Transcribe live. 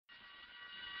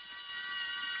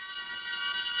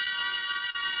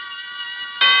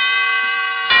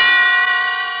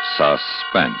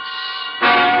Suspense.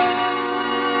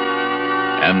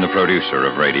 And the producer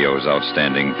of radio's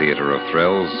outstanding theater of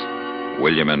thrills,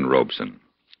 William N. Robeson.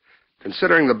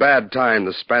 Considering the bad time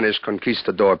the Spanish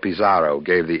conquistador Pizarro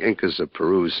gave the Incas of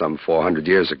Peru some 400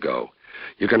 years ago,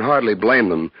 you can hardly blame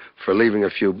them for leaving a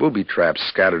few booby traps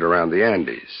scattered around the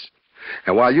Andes.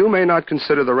 And while you may not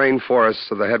consider the rainforests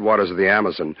of the headwaters of the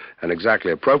Amazon an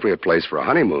exactly appropriate place for a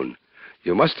honeymoon,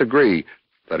 you must agree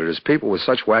that it is people with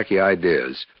such wacky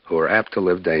ideas who are apt to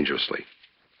live dangerously.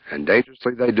 And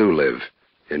dangerously they do live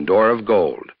in Door of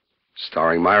Gold,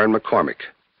 starring Myron McCormick.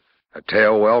 A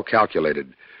tale well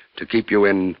calculated to keep you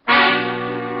in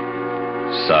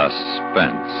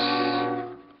suspense.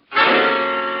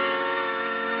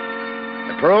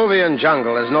 The Peruvian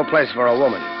jungle is no place for a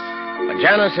woman. But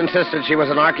Janice insisted she was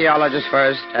an archaeologist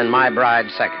first and my bride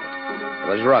second. It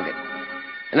was rugged.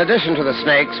 In addition to the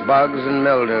snakes, bugs, and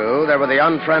mildew, there were the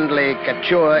unfriendly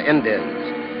Quechua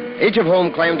Indians, each of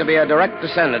whom claimed to be a direct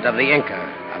descendant of the Inca,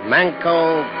 of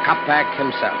Manco Capac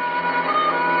himself.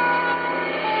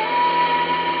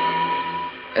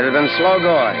 It had been slow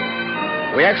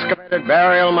going. We excavated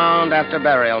burial mound after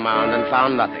burial mound and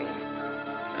found nothing.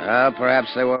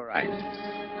 Perhaps they were right.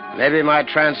 Maybe my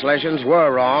translations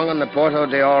were wrong and the Puerto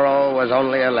de Oro was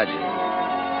only a legend.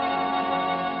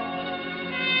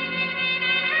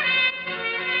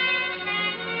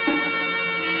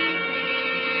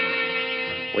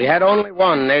 We had only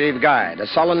one native guide, a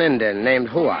sullen Indian named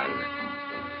Juan.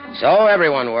 So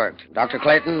everyone worked. Dr.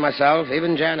 Clayton, myself,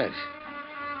 even Janice.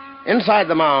 Inside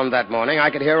the mound that morning, I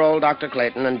could hear old Dr.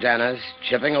 Clayton and Janice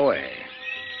chipping away.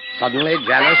 Suddenly,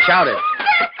 Janice shouted.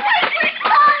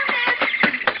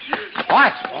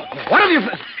 What? What have you...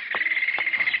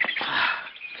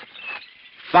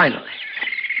 Finally.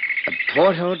 The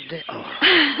Puerto de Oro.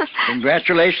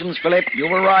 Congratulations, Philip. You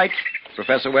were right.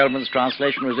 Professor Wellman's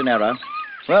translation was in error.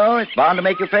 Well, it's bound to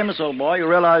make you famous, old boy. You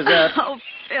realize that? Oh,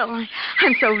 Phil,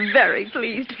 I'm so very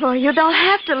pleased for you. They'll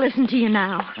have to listen to you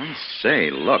now. I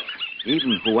say, look,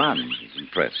 even Juan is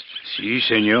impressed. Si,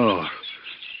 senor.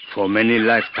 For many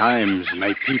lifetimes,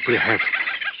 my people have...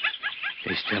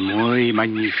 Este muy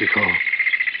magnífico.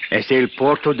 Es el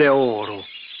Puerto de Oro.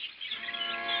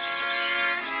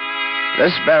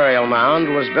 This burial mound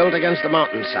was built against the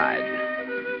mountainside.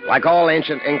 Like all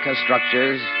ancient Inca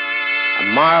structures, a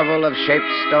marvel of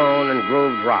shaped stone and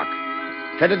grooved rock,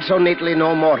 fitted so neatly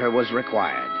no mortar was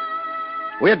required.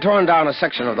 We had torn down a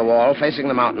section of the wall facing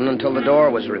the mountain until the door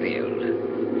was revealed.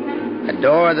 A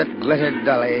door that glittered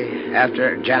dully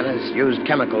after Janice used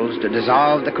chemicals to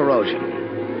dissolve the corrosion.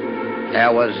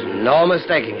 There was no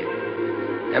mistaking it.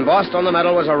 Embossed on the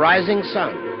metal was a rising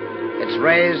sun, its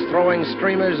rays throwing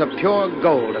streamers of pure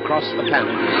gold across the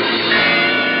panel.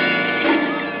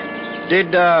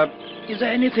 Is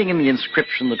there anything in the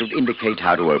inscription that would indicate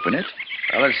how to open it?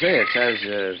 Well, let's see. It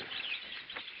says,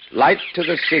 light to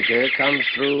the seeker comes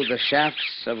through the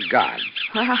shafts of God.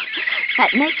 Well,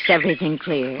 that makes everything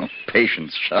clear. Oh,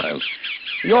 patience, child.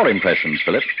 Your impressions,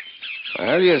 Philip?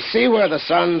 Well, you see where the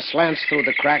sun slants through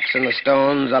the cracks in the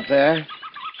stones up there?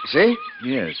 You see?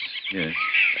 Yes.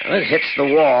 Well, it hits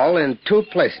the wall in two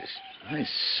places. I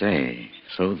say.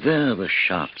 So they're the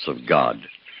shafts of God.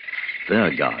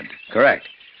 They're God. Correct.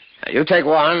 Now, you take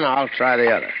one, I'll try the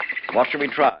other. What should we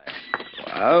try?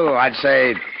 Well, I'd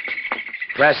say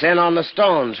press in on the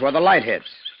stones where the light hits.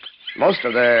 Most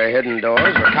of the hidden doors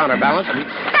are counterbalanced.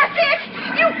 That's it!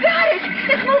 You got it!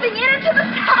 It's moving in and to the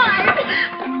side!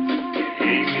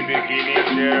 In the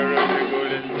beginning there was a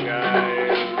golden child.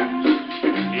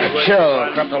 A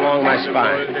chill crept along my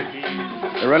spine.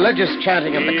 The religious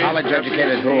chanting of the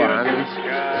college-educated Juan,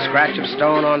 the scratch of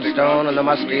stone on stone, and the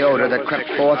musky odor that crept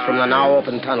forth from the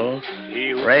now-open tunnel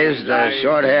raised the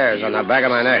short hairs on the back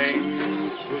of my neck.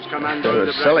 It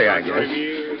was silly, I guess.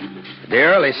 The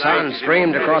early sun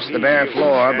streamed across the bare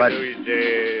floor, but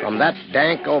from that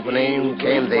dank opening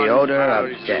came the odor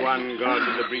of death.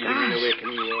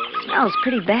 Smells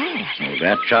pretty bad. Oh,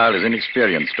 that child is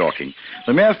inexperienced talking.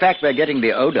 The mere fact we're getting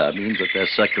the odor means that there's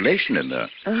circulation in there.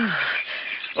 Oh.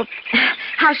 Well,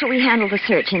 how shall we handle the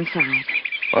search inside?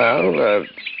 Well,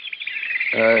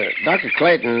 Dr.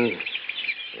 Clayton,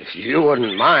 if you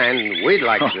wouldn't mind, we'd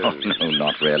like to... Oh, no,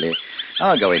 not really.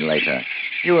 I'll go in later.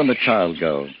 You and the child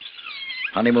go.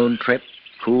 Honeymoon trip,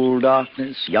 cool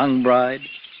darkness, young bride.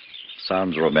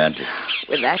 Sounds romantic.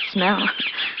 With that smell,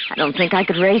 I don't think I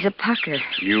could raise a pucker.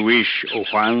 You wish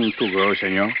Juan to go,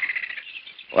 senor?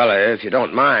 Well, if you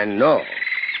don't mind, no.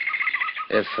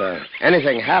 If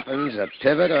anything happens, a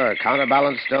pivot or a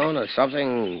counterbalance stone or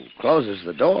something closes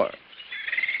the door,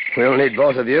 we'll need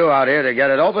both of you out here to get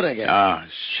it open again. Ah,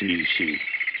 si.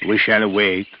 We shall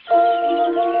wait.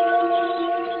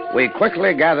 We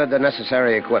quickly gathered the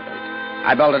necessary equipment.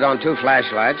 I bolted on 2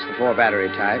 flashlights, the 4-battery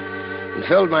type, and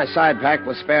filled my side pack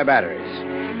with spare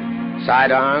batteries.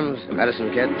 Sidearms, a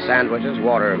medicine kit, sandwiches,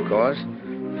 water, of course.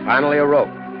 Finally, a rope.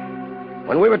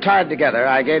 When we were tied together,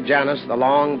 I gave Janice the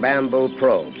long bamboo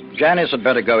probe. Janice had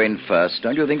better go in first,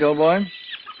 don't you think, old boy?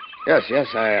 Yes,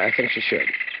 I think she should.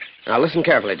 Now, listen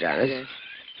carefully, Janice. Yes.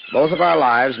 Both of our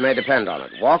lives may depend on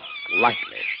it. Walk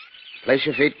lightly. Place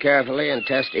your feet carefully and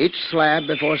test each slab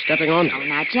before stepping onto Oh, it.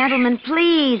 now, gentlemen,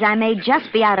 please. I may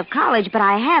just be out of college, but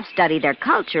I have studied their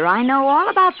culture. I know all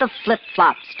about the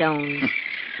flip-flop stones.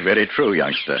 Very true,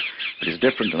 youngster. It is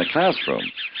different in a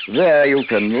classroom. There you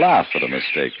can laugh at a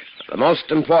mistake. The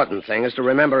most important thing is to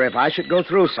remember if I should go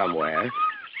through somewhere,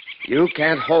 you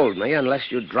can't hold me unless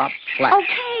you drop flat.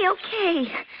 Okay.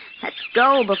 Let's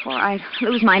go before I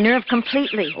lose my nerve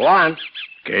completely. Go on.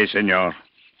 Okay, senor.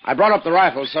 I brought up the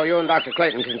rifle so you and Dr.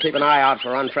 Clayton can keep an eye out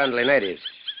for unfriendly natives.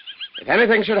 If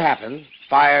anything should happen,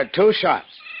 fire 2 shots.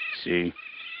 Si.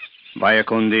 Vaya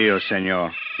con Dios,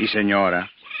 senor. Y senora.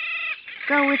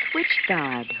 Go with which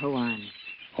god, Juan?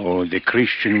 Oh, the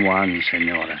Christian one,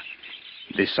 senora.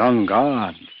 The sun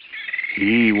god.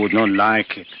 He would not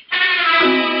like it.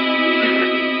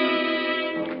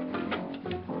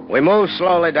 We moved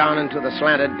slowly down into the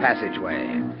slanted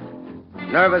passageway.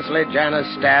 Nervously, Janice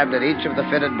stabbed at each of the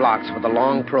fitted blocks with a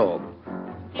long probe,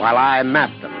 while I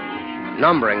mapped them,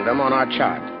 numbering them on our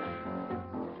chart.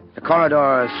 The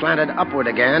corridor slanted upward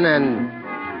again, and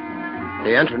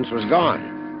the entrance was gone.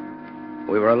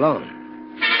 We were alone.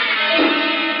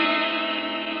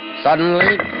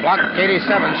 Suddenly, block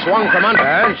 87 swung from under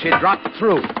her, and she dropped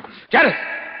through. Janice!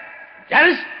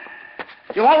 Janice!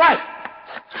 You all right?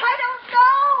 I don't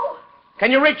know.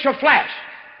 Can you reach your flash?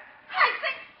 I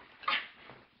think...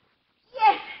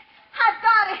 Yes, I've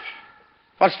got it.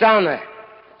 What's down there?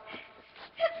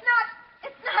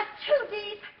 It's not too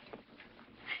deep.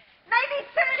 Maybe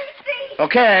 30 feet.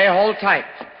 Okay, hold tight.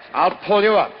 I'll pull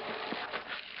you up.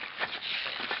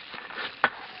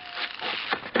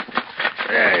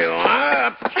 There you are.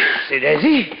 Up. See,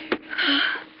 Daisy?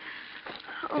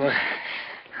 Oh,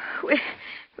 we're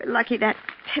lucky that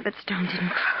pivot stone didn't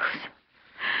close.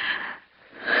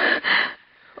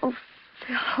 Oh,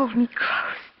 Phil, hold me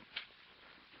close.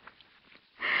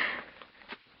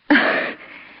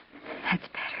 That's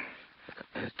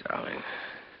better. Darling.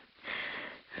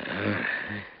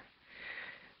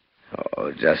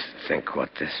 Oh, just think what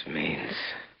this means.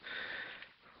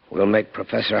 We'll make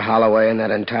Professor Holloway and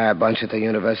that entire bunch at the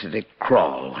university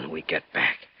crawl when we get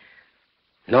back.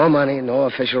 No money, no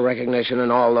official recognition,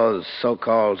 and all those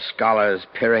so-called scholars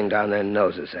peering down their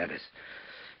noses at us.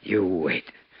 You wait.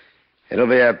 It'll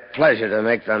be a pleasure to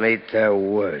make them eat their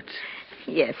words.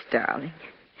 Yes, darling.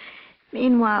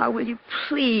 Meanwhile, will you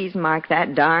please mark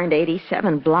that darned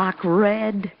 87 block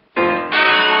red?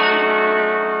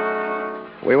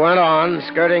 We went on,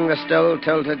 skirting the still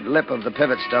tilted lip of the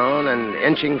pivot stone and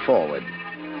inching forward.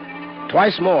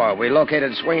 Twice more, we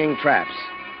located swinging traps,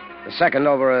 the second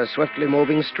over a swiftly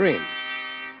moving stream.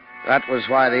 That was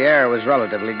why the air was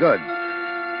relatively good.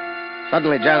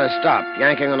 Suddenly, Janice stopped,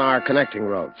 yanking on our connecting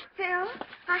ropes. Phil,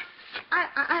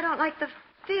 I don't like the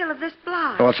feel of this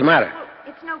block. What's the matter? Oh,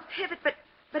 it's no pivot,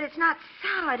 but it's not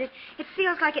solid. It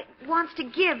feels like it wants to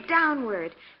give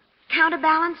downward.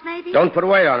 Counterbalance, maybe? Don't put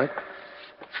weight on it.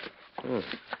 Now,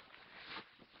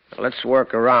 let's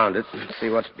work around it and see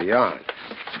what's beyond.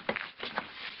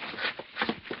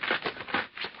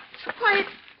 Why,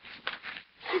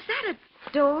 is that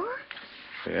a door?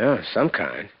 Yeah, some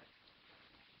kind.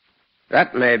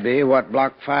 That may be what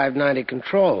Block 590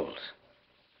 controls.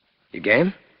 You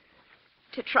game?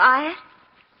 To try it?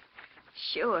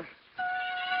 Sure.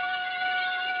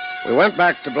 We went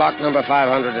back to block number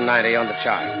 590 on the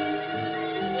chart.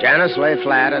 Janice lay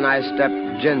flat, and I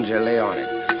stepped gingerly on it.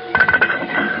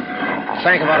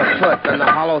 Sank about a foot, then the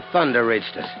hollow thunder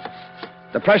reached us.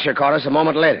 The pressure caught us a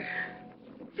moment later.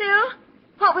 Phil,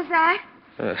 what was that?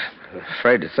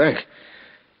 Afraid to think.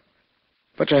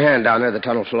 Put your hand down near the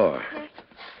tunnel floor. Yes.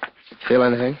 Feel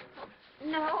anything?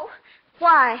 No.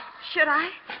 Why? Should I?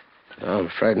 No, I'm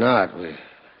afraid not. We've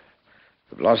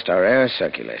lost our air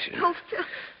circulation. Oh, Phil.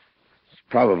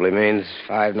 Probably means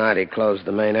 590 closed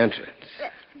the main entrance.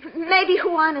 Maybe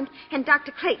Juan and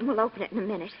Dr. Clayton will open it in a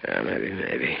minute. Yeah,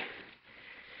 maybe.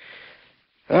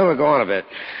 Well, we'll go on a bit.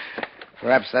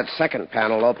 Perhaps that second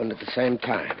panel opened at the same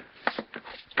time.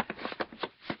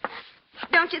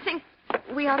 Don't you think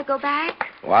we ought to go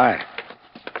back? Why?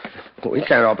 We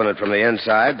can't open it from the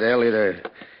inside. They'll either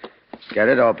get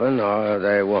it open or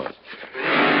they won't.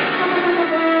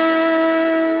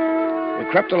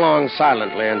 We crept along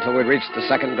silently until we reached the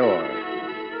second door.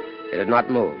 It had not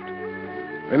moved.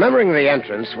 Remembering the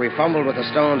entrance, we fumbled with the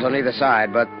stones on either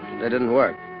side, but they didn't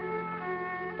work.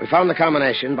 We found the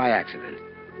combination by accident.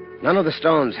 None of the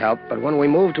stones helped, but when we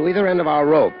moved to either end of our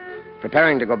rope,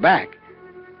 preparing to go back,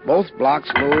 both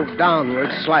blocks moved downward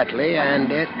slightly,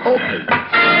 and it opened.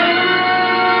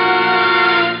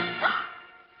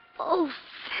 Oh,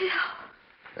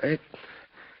 Phil.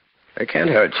 They can't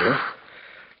hurt you.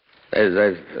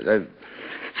 They've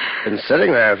been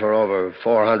sitting there for over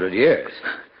 400 years.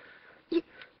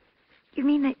 You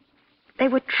mean they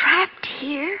were trapped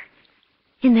here?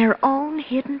 In their own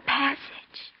hidden passage?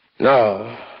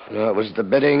 No, it was the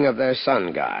bidding of their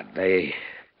sun god. They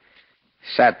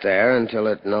sat there until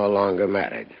it no longer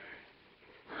mattered.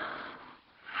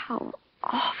 How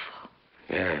awful.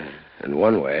 Yeah, in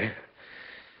one way.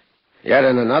 Yet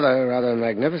in another, rather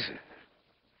magnificent.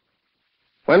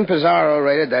 When Pizarro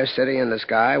raided their city in the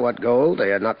sky, what gold they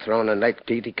had not thrown in Lake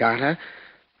Titicaca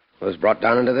was brought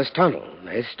down into this tunnel.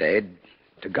 They stayed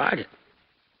to guard it.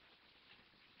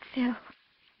 Phil,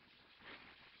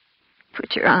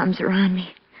 put your arms around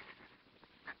me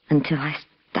until I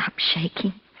stop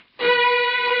shaking.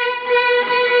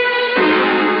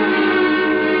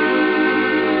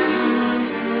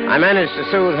 I managed to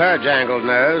soothe her jangled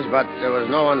nerves, but there was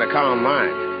no one to calm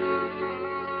mine.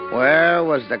 Where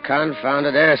was the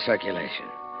confounded air circulation?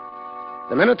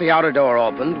 The minute the outer door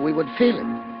opened, we would feel it.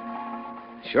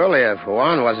 Surely if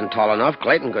Juan wasn't tall enough,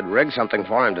 Clayton could rig something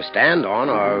for him to stand on,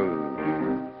 or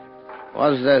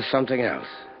was there something else?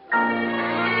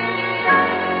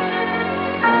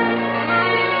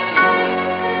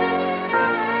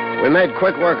 We made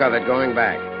quick work of it going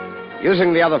back.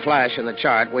 Using the other flash in the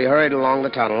chart, we hurried along the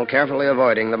tunnel, carefully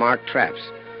avoiding the marked traps,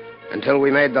 until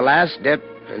we made the last dip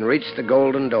and reached the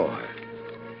golden door.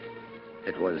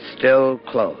 It was still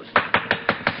closed.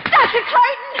 Dr.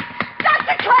 Clayton!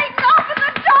 Dr. Clayton, open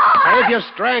the door! Save your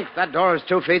strength. That door is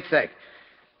 2 feet thick.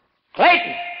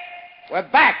 Clayton! We're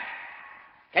back.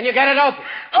 Can you get it open?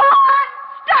 Juan!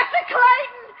 Dr.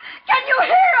 Clayton! Can you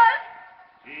hear us?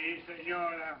 Si,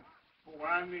 senora.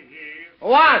 Juan here.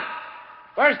 Juan!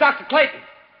 Where's Dr. Clayton?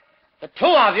 The two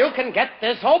of you can get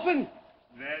this open.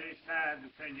 Very sad,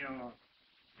 senor.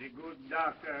 The good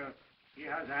doctor, he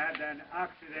has had an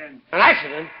accident. An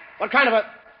accident? What kind of a...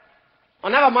 Oh,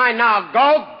 never mind now.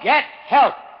 Go get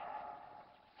help.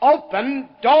 Open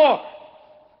door.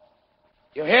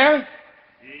 You hear?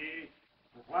 Si,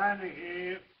 Juan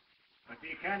here, but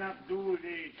he cannot do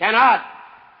the... Cannot?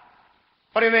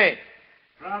 What do you mean?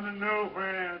 From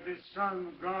nowhere, the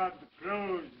sun god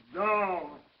closed door.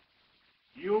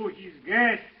 You, his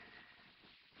guest,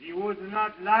 he would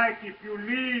not like if you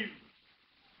leave.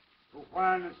 To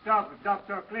Juan, stop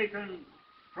Dr. Clayton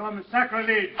from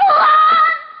sacrilege. Juan!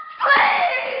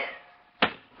 Please!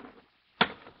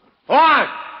 Juan!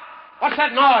 What's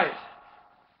that noise?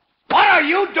 What are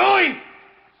you doing?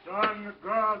 Sun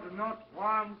God, not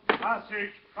one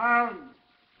passage found.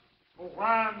 For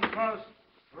Juan must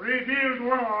reveal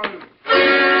world.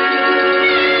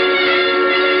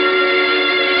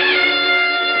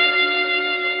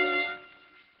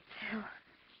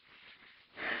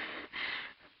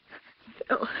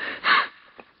 Phil,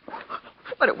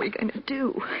 what are we going to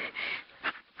do?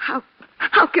 How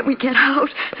can we get out?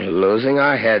 Losing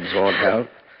our heads won't help.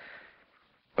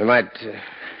 We might...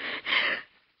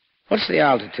 What's the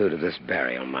altitude of this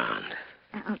burial mound?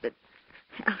 I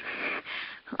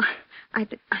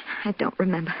don't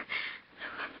remember.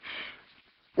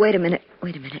 Wait a minute.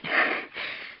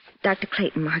 Dr.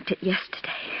 Clayton marked it yesterday.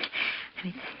 Let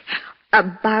me think.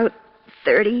 About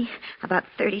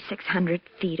 3,600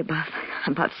 feet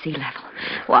above sea level.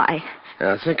 Why?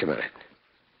 Now, think a minute.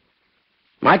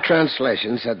 My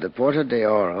translation said the Puerto de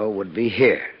Oro would be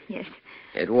here. Yes.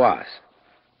 It was.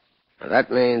 Now,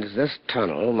 that means this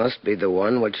tunnel must be the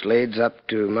one which leads up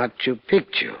to Machu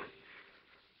Picchu.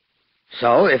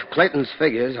 So, if Clayton's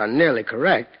figures are nearly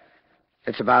correct,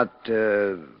 it's about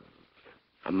a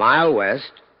mile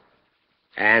west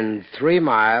and 3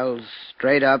 miles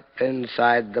straight up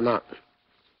inside the mountain.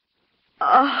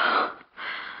 Oh,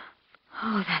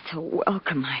 that's a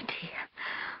welcome idea.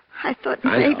 I thought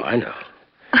maybe... I know.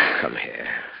 Come here.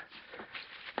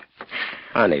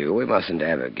 Honey, we mustn't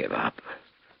ever give up.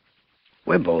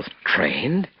 We're both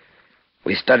trained.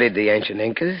 We studied the ancient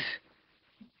Incas.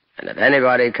 And if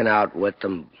anybody can outwit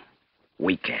them,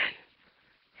 we can.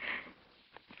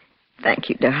 Thank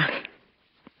you, darling.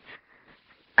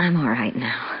 I'm all right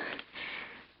now.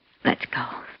 Let's go.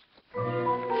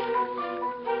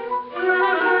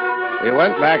 We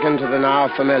went back into the now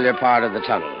familiar part of the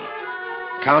tunnel,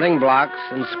 counting blocks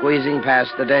and squeezing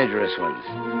past the dangerous ones.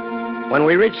 When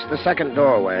we reached the second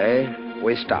doorway,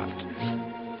 we stopped.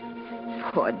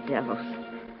 Poor devils.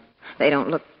 They don't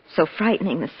look so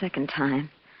frightening the second time.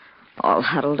 All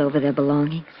huddled over their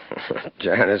belongings.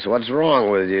 Janice, what's wrong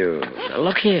with you? Now,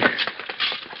 look here.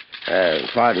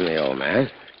 Pardon me, old man.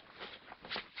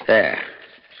 There.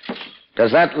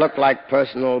 Does that look like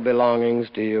personal belongings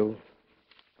to you?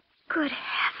 Good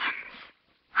heavens.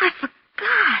 I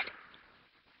forgot.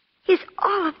 Is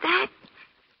all of that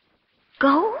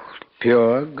gold?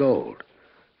 Pure gold.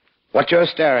 What you're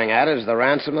staring at is the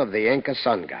ransom of the Inca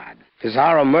sun god.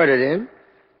 Pizarro murdered him,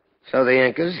 so the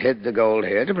Incas hid the gold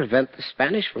here to prevent the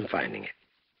Spanish from finding it.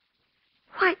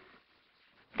 Why,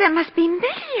 there must be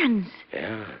millions.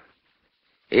 Yeah.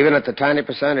 Even at the tiny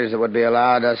percentage that would be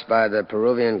allowed us by the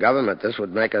Peruvian government, this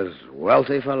would make us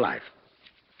wealthy for life.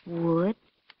 Would?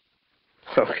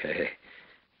 Okay.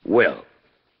 Will.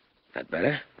 That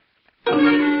better?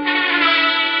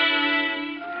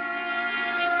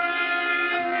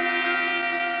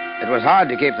 It was hard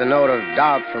to keep the note of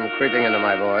doubt from creeping into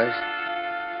my voice.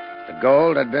 The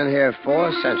gold had been here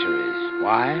 4 centuries.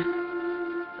 Why?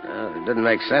 Well, it didn't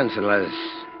make sense unless...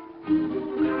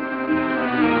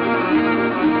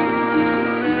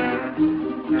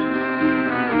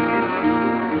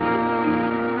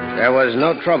 There was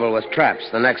no trouble with traps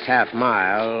the next half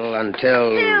mile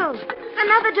until... Still,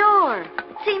 another door.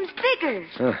 Seems bigger.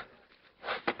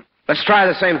 Let's try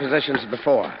the same positions as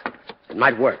before. It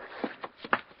might work.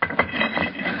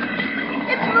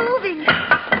 It's moving.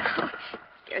 Oh,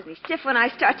 scares me stiff when I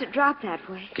start to drop that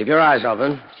way. Keep your eyes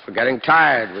open. We're getting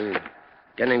tired. We're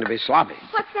beginning to be sloppy.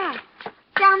 What's that?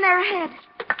 Down there ahead.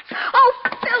 Oh,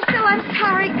 Phil, I'm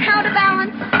sorry.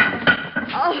 Counterbalance.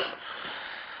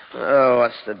 Oh,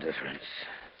 what's the difference?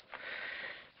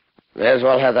 May as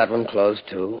well have that one closed,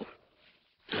 too.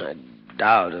 I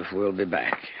doubt if we'll be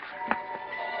back.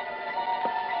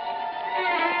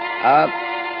 Up,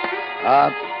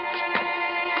 up,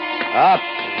 up,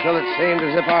 until it seemed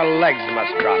as if our legs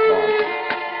must drop off.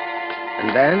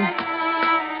 And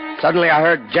then, suddenly I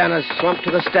heard Janice slump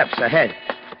to the steps ahead.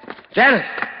 Janice!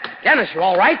 Janice, you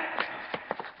all right?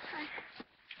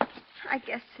 I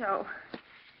guess so.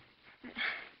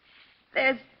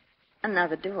 There's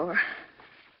another door.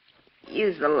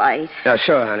 Use the light. Yeah,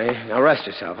 sure, honey. Now rest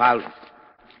yourself.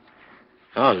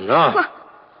 Oh, no.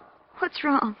 What's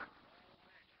wrong?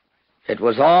 It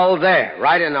was all there,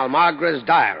 right in Almagra's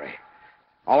diary.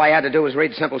 All I had to do was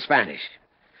read simple Spanish.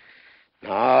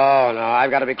 No,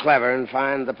 I've got to be clever and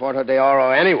find the Puerto de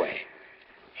Oro anyway.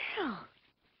 Hell,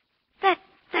 that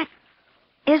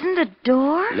isn't a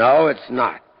door? No, it's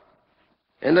not.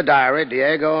 In the diary,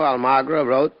 Diego Almagra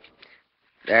wrote,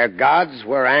 "Their gods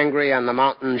were angry and the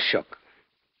mountain shook."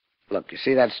 Look, you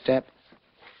see that step?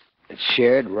 It's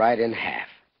sheared right in half.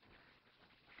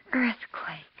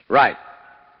 Earthquake. Right.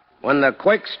 When the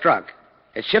quake struck,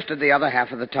 it shifted the other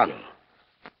half of the tunnel.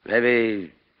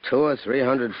 Maybe 200 or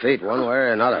 300 feet one way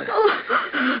or another.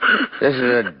 This is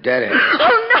a dead end.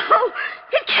 Oh, no!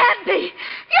 It can't be!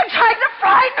 You're trying to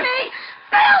frighten me!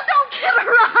 Phil, don't kill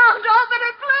around! Open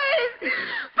it, please!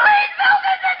 Please, Phil,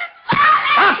 this isn't...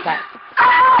 Stop that!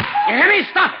 You hear me?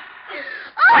 Stop it!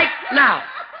 Right now!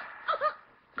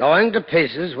 Going to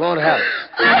pieces won't help.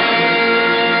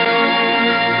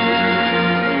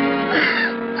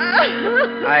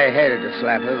 I hated to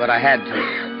slap her, but I had to.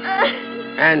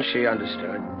 And she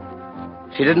understood.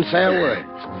 She didn't say a word.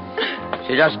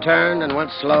 She just turned and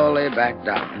went slowly back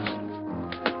down.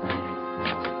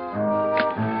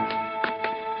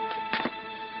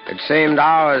 It seemed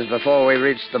hours before we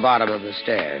reached the bottom of the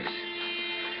stairs.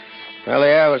 Well, the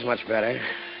air was much better.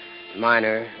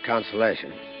 Minor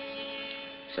consolation.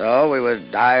 So we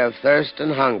would die of thirst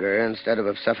and hunger instead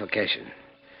of suffocation.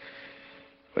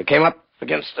 We came up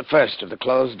against the first of the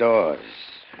closed doors.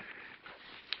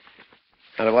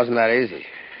 And it wasn't that easy.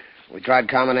 We tried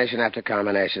combination after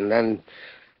combination. Then,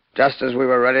 just as we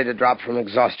were ready to drop from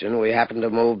exhaustion, we happened to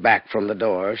move back from the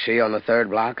door, she on the 3rd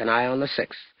block and I on the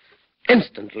 6th.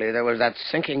 Instantly, there was that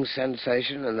sinking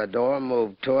sensation, and the door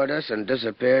moved toward us and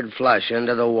disappeared flush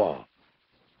into the wall.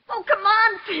 Oh, come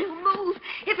on, Phil, move.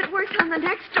 If it works on the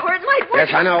next door, it might work.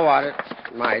 Yes, I know what it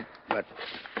might, but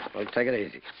we'll take it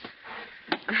easy.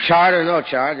 Charge or no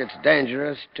charge, it's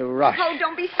dangerous to rush. Oh,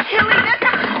 don't be silly.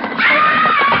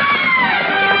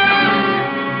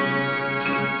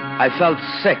 I felt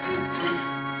sick.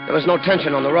 There was no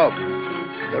tension on the rope.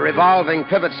 The revolving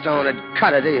pivot stone had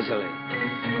cut it easily.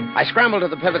 I scrambled to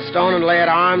the pivot stone and lay at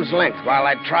arm's length while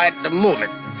I tried to move it.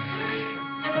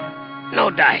 No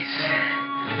dice.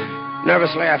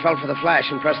 Nervously, I felt for the flash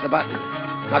and pressed the button.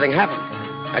 Nothing happened.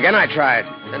 Again, I tried,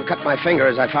 then cut my finger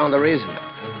as I found the reason.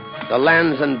 The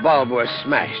lens and bulb were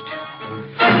smashed.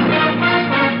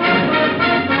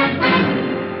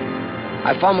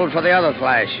 I fumbled for the other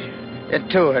flash.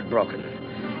 It, too, had broken.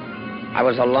 I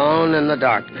was alone in the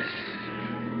darkness.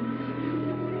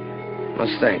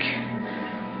 Must think.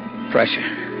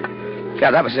 Pressure.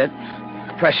 Yeah, that was it.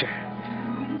 Pressure.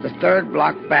 The third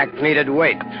block back needed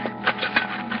weight.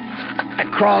 I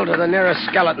crawled to the nearest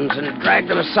skeletons and dragged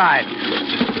them aside,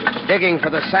 digging for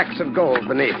the sacks of gold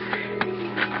beneath.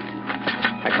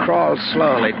 I crawled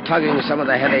slowly, tugging some of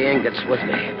the heavy ingots with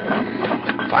me.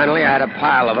 Finally, I had a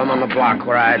pile of them on the block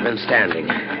where I had been standing.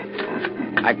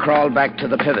 I crawled back to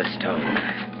the pivot stone.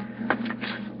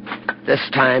 This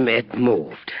time, it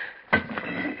moved.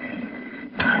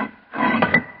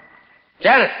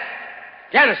 Janice!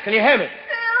 Janice, can you hear me?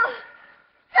 Phil,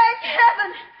 thank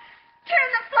heaven. Turn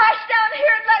the flash down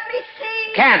here and let me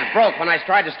see. Can broke when I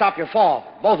tried to stop your fall.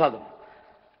 Both of them.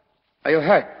 Are you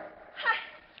hurt?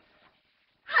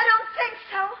 I don't think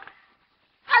so.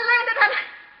 I landed on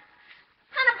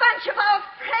a bunch of our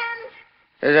friends.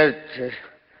 Is it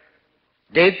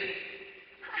deep?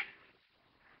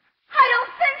 I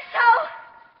don't think so.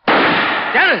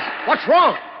 Janice, what's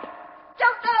wrong?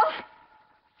 Don't know.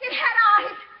 It had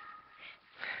eyes.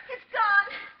 It's gone.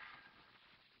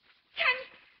 Can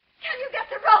you get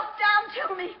the rope down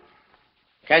to me?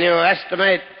 Can you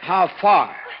estimate how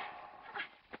far?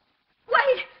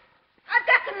 Wait. I've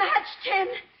got the match tin.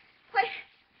 Wait.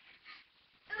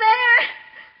 There.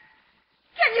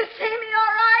 Can you see me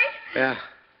all right? Yeah.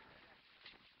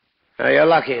 Now, you're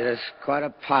lucky. There's quite a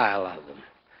pile of them.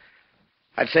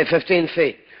 I'd say 15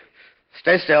 feet.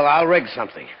 Stay still. I'll rig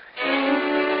something.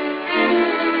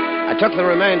 I took the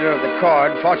remainder of the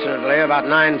cord, fortunately about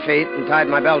 9 feet, and tied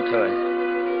my belt to it.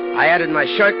 I added my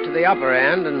shirt to the upper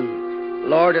end and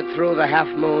lowered it through the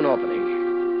half-moon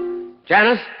opening.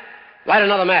 Janice, light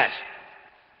another match.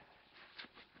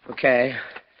 Okay.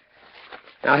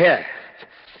 Now, here.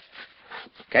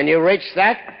 Can you reach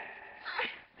that?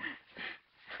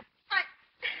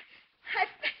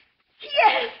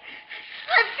 Yes.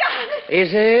 I've got it.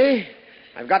 Easy.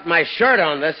 I've got my shirt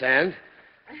on this end.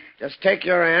 Just take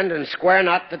your end and square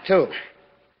knot the two.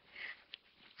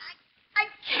 I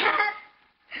can't.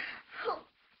 Oh,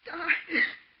 darn.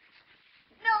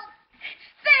 No.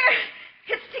 There.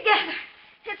 It's together.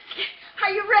 Are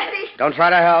you ready? Don't try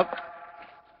to help.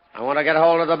 I want to get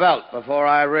hold of the belt before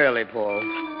I really pull.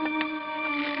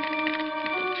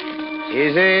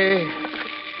 Easy.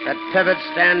 That pivot's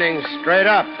standing straight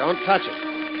up. Don't touch it.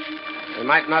 You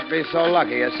might not be so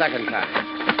lucky a second time.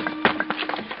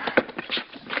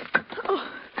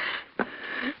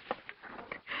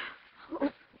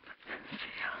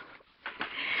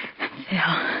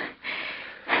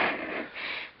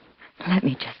 Let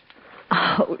me just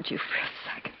hold you for a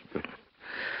second.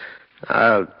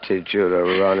 I'll teach you to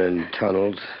run in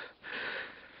tunnels.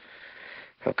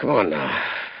 Oh, come on now.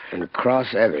 And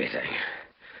cross everything.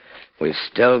 We've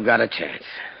still got a chance.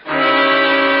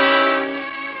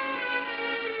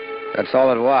 That's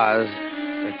all it was.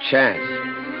 A chance.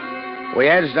 We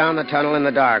edged down the tunnel in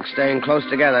the dark, staying close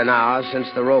together now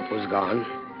since the rope was gone.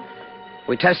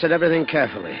 We tested everything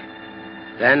carefully,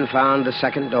 then found the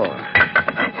second door.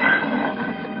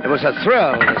 It was a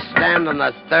thrill to stand on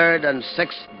the third and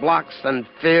sixth blocks and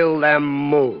feel them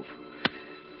move.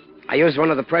 I used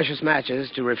one of the precious matches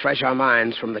to refresh our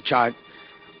minds from the chart.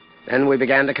 Then we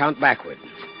began to count backward,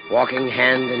 walking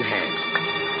hand in hand.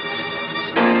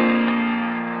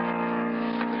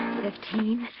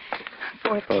 15,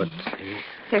 14,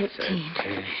 13,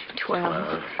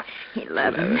 12,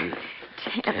 11,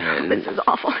 10. Oh, this is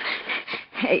awful.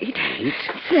 8,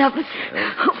 7.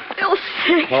 Oh, Phil,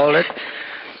 6. Hold it.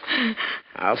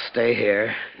 I'll stay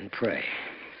here and pray.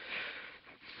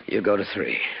 You go to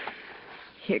 3.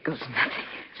 Here goes nothing.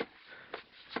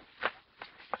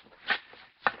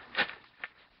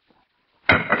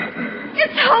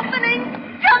 It's opening!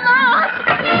 Come on!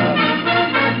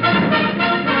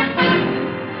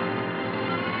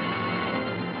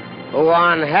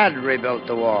 Juan had rebuilt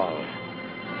the wall.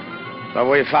 But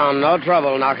we found no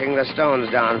trouble knocking the stones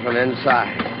down from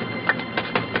inside.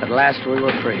 At last we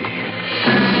were free.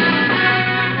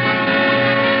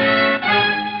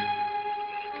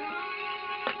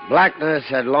 Blackness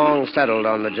had long settled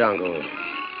on the jungle.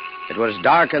 It was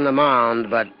dark in the mound,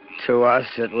 but to us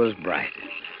it was bright.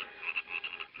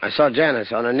 I saw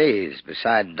Janice on her knees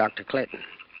beside Dr. Clayton.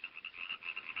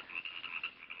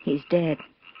 He's dead.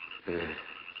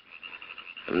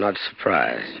 I'm not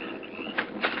surprised.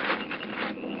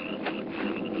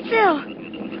 Phil,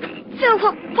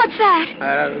 what's that?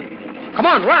 Come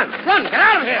on, run! Run! Get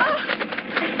out of here!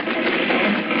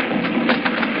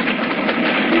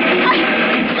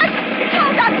 I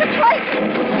told Dr. Clayton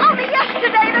only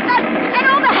yesterday that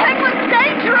overhang was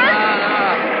dangerous. No.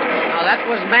 that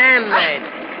was man-made.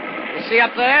 You see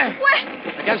up there?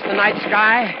 What? Against the night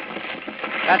sky?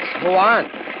 That's Juan,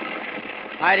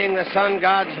 hiding the sun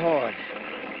god's horde.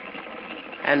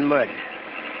 And murder.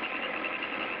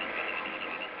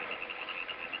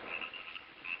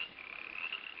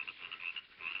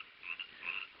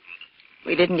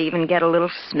 We didn't even get a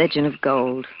little smidgen of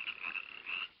gold.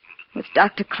 With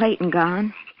Dr. Clayton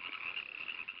gone,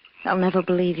 they'll never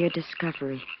believe your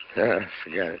discovery. Forget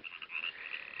it.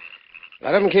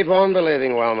 Let them keep on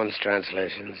believing Wellman's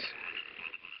translations.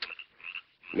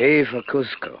 Me for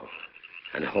Cusco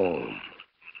and home.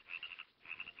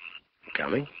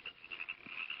 Coming?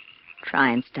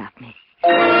 Try and stop me.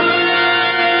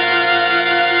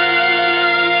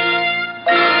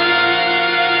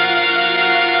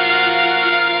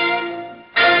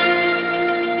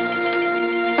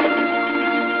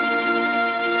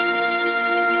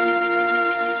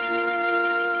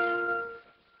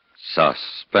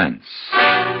 Suspense,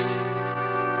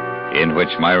 in which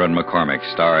Myron McCormick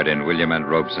starred in William N.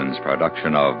 Robeson's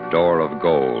production of Door of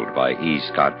Gold by E.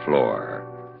 Scott Floor.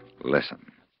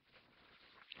 Listen.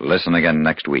 Listen again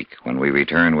next week when we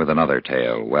return with another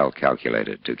tale well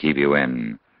calculated to keep you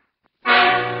in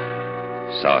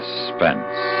suspense.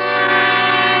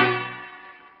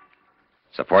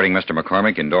 Supporting Mr.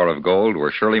 McCormick in Door of Gold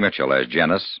were Shirley Mitchell as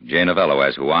Janice, Jay Novello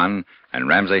as Juan, and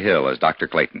Ramsey Hill as Dr.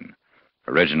 Clayton.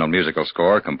 Original musical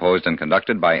score composed and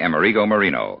conducted by Amerigo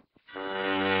Marino.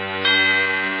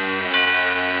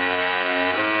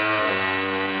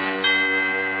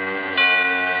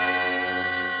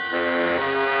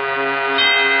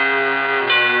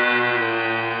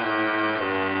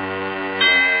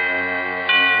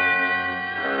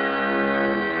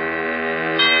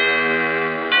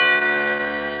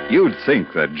 You'd think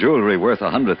that jewelry worth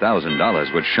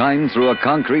 $100,000 would shine through a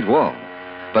concrete wall.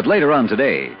 But later on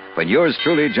today, when yours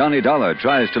truly, Johnny Dollar,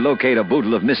 tries to locate a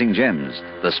boodle of missing gems,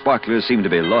 the sparklers seem to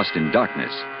be lost in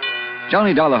darkness.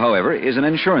 Johnny Dollar, however, is an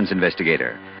insurance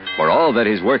investigator. For all that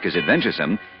his work is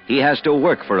adventuresome, he has to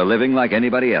work for a living like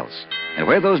anybody else. And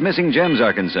where those missing gems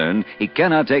are concerned, he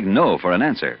cannot take no for an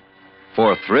answer.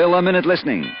 For thrill-a-minute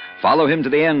listening, follow him to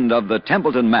the end of the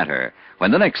Templeton Matter, when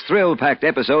the next thrill-packed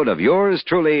episode of yours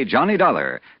truly, Johnny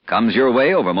Dollar, comes your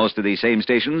way over most of these same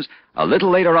stations a little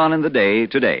later on in the day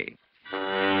today.